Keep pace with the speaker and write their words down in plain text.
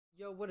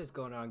Yo, what is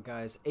going on,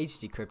 guys?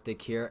 HD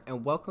Cryptic here,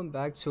 and welcome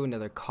back to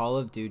another Call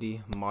of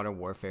Duty Modern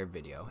Warfare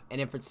video.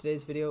 And for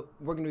today's video,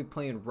 we're going to be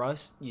playing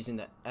Rust using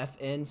the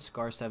FN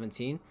Scar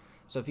 17.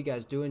 So if you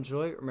guys do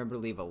enjoy, remember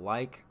to leave a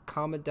like,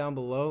 comment down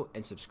below,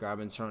 and subscribe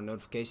and turn on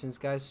notifications,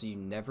 guys, so you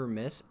never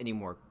miss any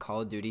more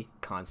Call of Duty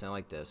content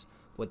like this.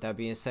 With that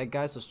being said,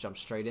 guys, let's jump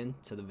straight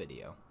into the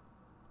video.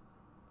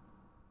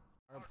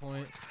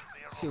 Point.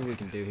 Let's see what we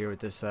can do here with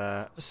this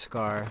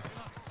Scar.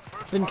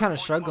 Been kind of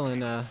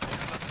struggling. A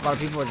lot of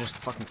people are just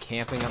fucking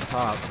camping up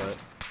top, but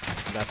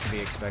that's to be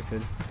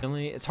expected.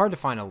 It's hard to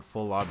find a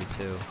full lobby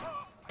too.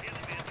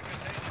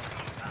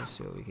 Let's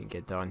see what we can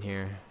get done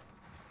here.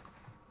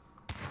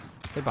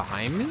 They're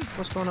behind me?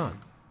 What's going on?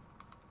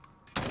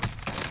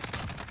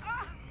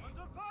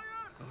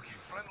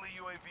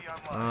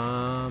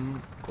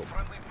 Cool.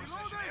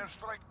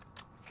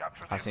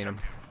 I seen him.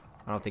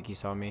 I don't think he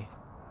saw me.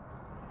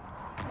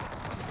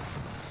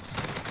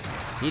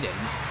 He didn't.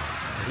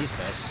 He's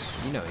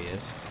pissed. You know he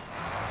is.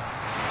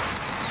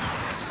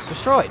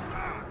 Destroyed.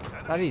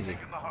 That easy.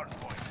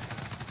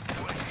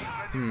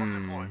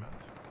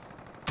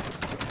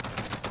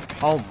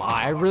 Oh my,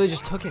 I really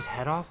just took his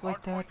head off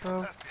like that,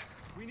 bro?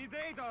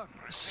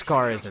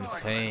 Scar is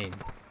insane.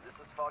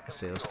 Let's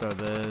see, let's throw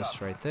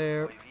this right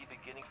there.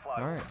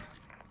 Alright.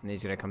 And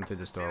he's gonna come through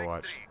this door,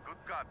 watch.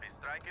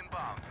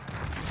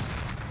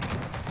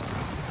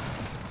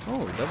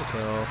 Oh, double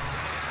kill.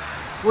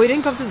 Well, he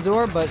didn't come through the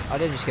door, but I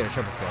did just get a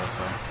triple kill,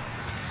 so.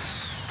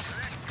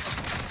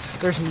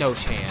 There's no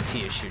chance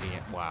he is shooting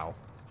it. Wow.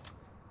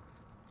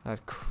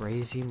 That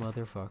crazy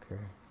motherfucker.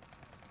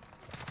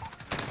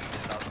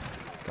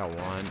 Got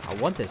one. I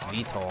want this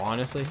VTOL,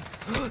 honestly.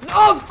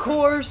 Of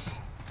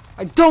course!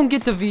 I don't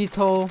get the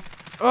VTOL.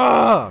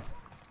 Ugh!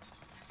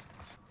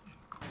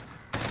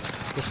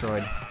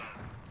 Destroyed.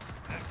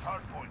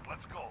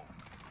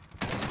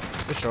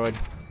 Destroyed.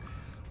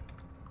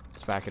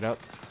 Let's back it up.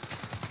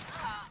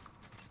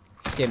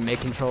 Let's get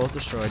mid control.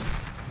 Destroyed.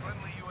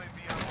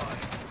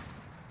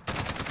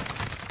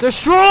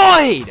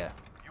 Destroyed!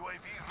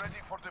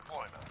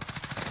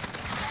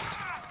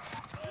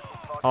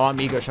 Oh, I'm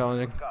ego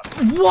challenging.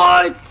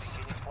 What?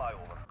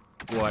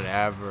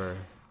 Whatever.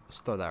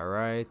 Let's throw that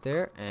right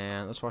there,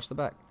 and let's watch the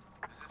back.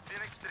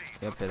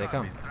 Yep, here they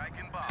come.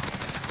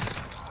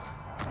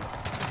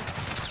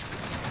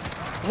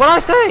 What'd I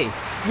say?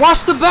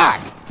 Watch the back!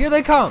 Here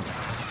they come!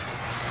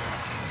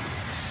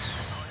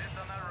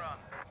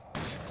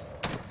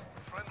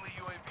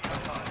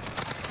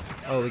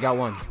 Oh, we got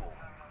one.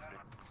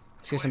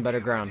 Let's get some better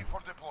ground.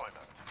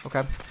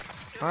 Okay.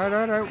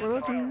 Alright. We're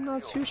looking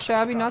not too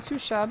shabby, not too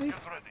shabby.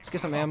 Let's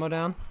get some ammo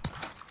down.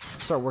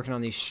 Start working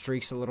on these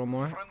streaks a little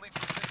more.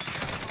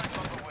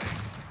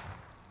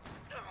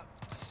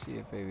 See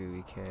if maybe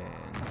we can.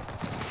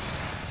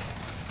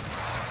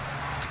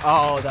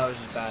 Oh, that was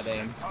just bad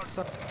aim.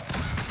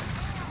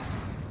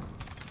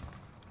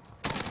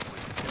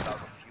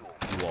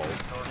 Whoa.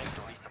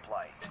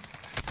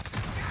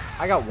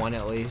 I got one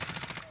at least.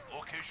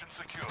 Location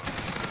secure.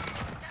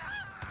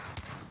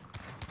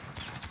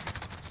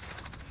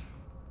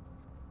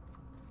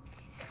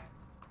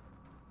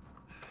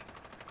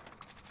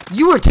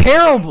 You were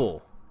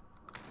terrible.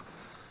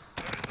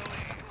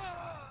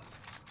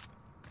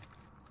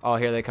 Oh,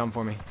 here they come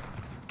for me.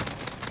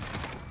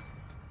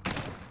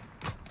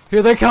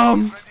 Here they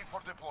come.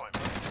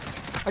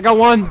 I got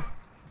one.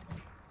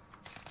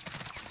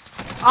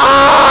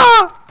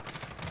 Ah!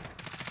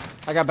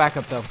 I got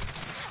backup though.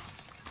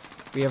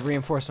 We have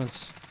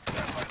reinforcements.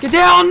 Get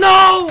down!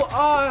 No!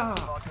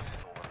 Oh!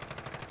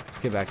 Let's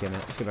get back in it.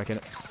 Let's get back in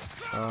it.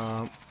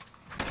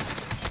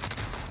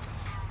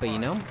 But you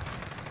know,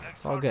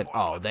 it's all good.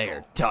 Oh, they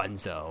are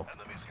donezo.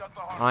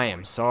 I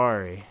am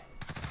sorry.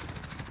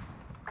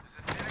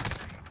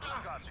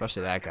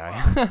 Especially that guy.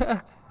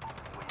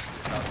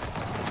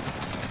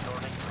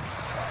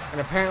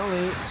 And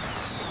apparently,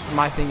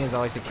 my thing is I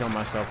like to kill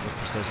myself with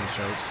precision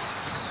strikes.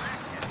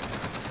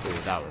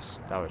 Dude, that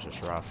was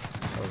just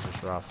rough. That was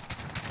just rough.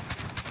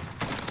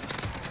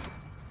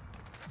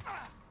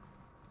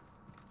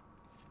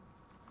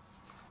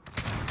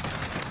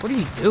 What are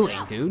you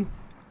doing, dude?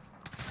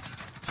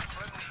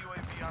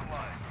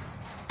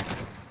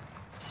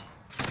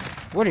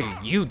 What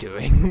are you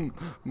doing?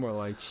 More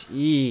like,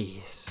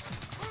 jeez.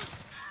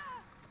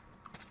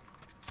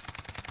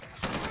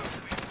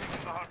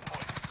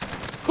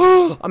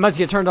 I'm about to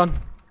get turned on.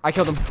 I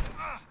killed him.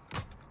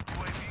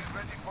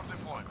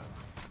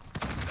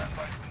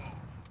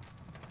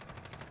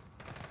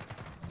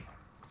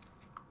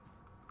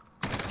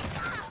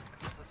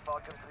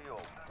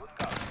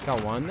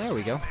 Got one. There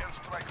we go.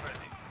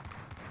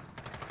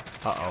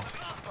 Uh-oh.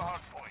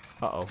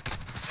 Uh-oh.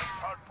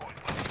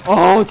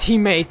 Oh,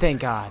 teammate,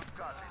 thank God.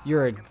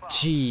 You're a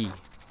G.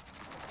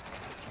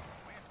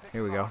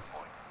 Here we go.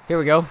 Here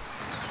we go.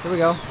 Here we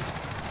go.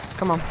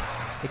 Come on.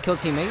 They killed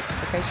teammate.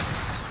 Okay.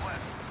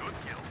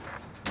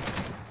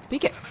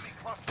 Peek it.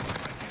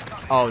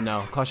 Oh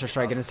no. Cluster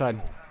strike. Get inside.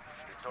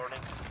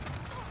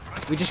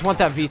 We just want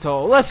that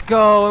VTOL. Let's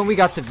go. And we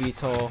got the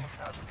VTOL.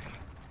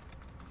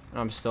 And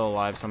I'm still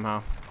alive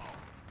somehow.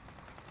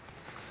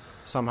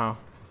 somehow.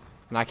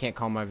 And I can't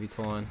call my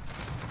VTOL in.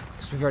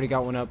 Because we've already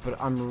got one up, but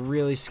I'm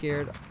really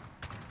scared.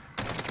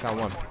 Got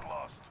one.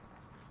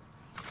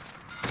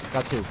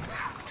 Got two.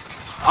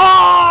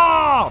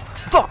 Oh!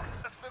 Fuck!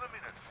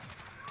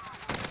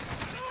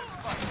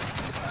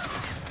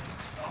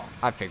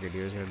 I figured he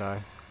was gonna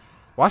die.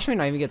 Watch me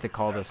not even get to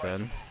call this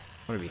in. I'm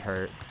gonna be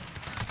hurt.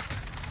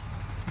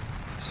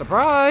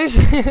 Surprise!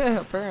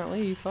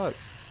 Apparently, fuck.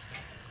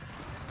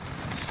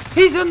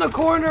 He's in the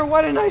corner!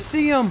 Why didn't I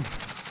see him?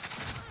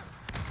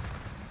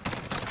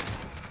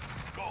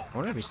 I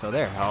wonder if he's still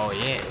there. Oh,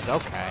 he is.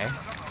 Okay.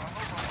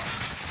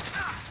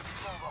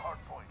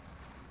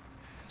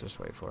 Just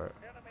wait for it.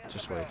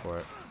 Just wait for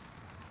it.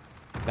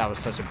 That was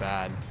such a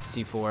bad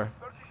C4.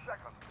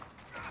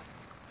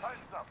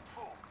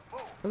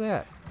 Where they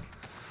at?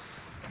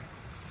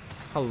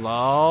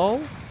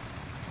 Hello?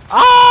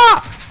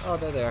 Ah! Oh,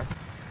 they're there.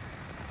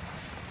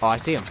 Oh, I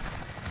see him.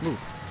 Move.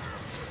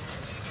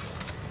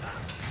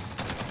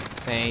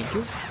 Thank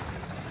you.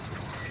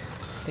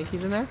 Think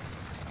he's in there?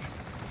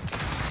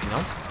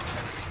 No?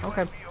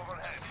 Okay.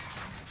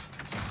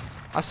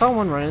 I saw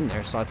one run in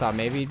there, so I thought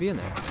maybe he'd be in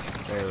there.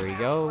 There we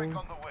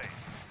go.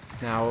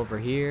 Now over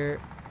here.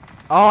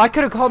 Oh, I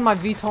could have called my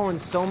VTOL in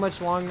so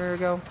much longer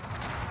ago.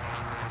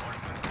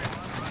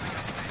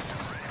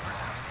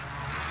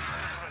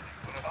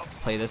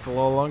 Play this a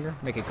little longer.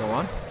 Make it go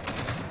on.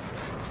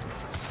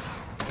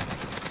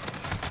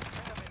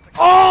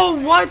 Oh,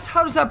 what?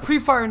 How does that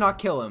pre-fire not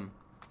kill him?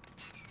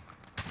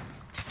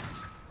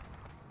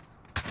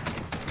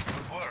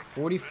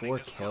 44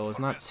 kills,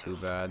 not too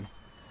bad.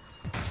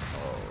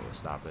 Oh,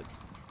 stop it.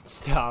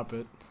 Stop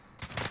it.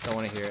 Don't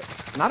want to hear it.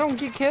 And I don't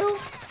get killed?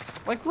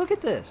 Like, look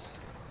at this.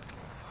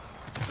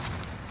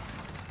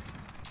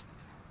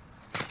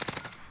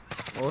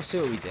 Well, we'll see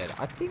what we did.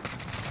 I think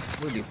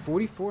we'll do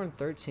 44 and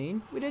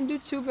 13. We didn't do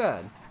too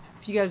bad.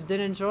 If you guys did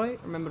enjoy,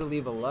 remember to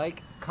leave a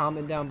like,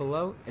 comment down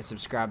below, and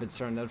subscribe and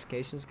turn on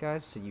notifications,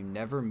 guys, so you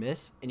never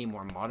miss any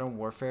more Modern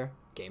Warfare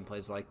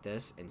gameplays like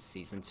this in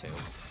Season 2.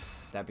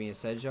 That being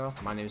said, y'all,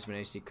 my name has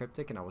been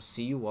Cryptic, and I will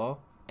see you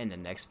all in the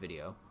next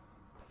video.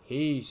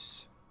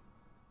 Peace.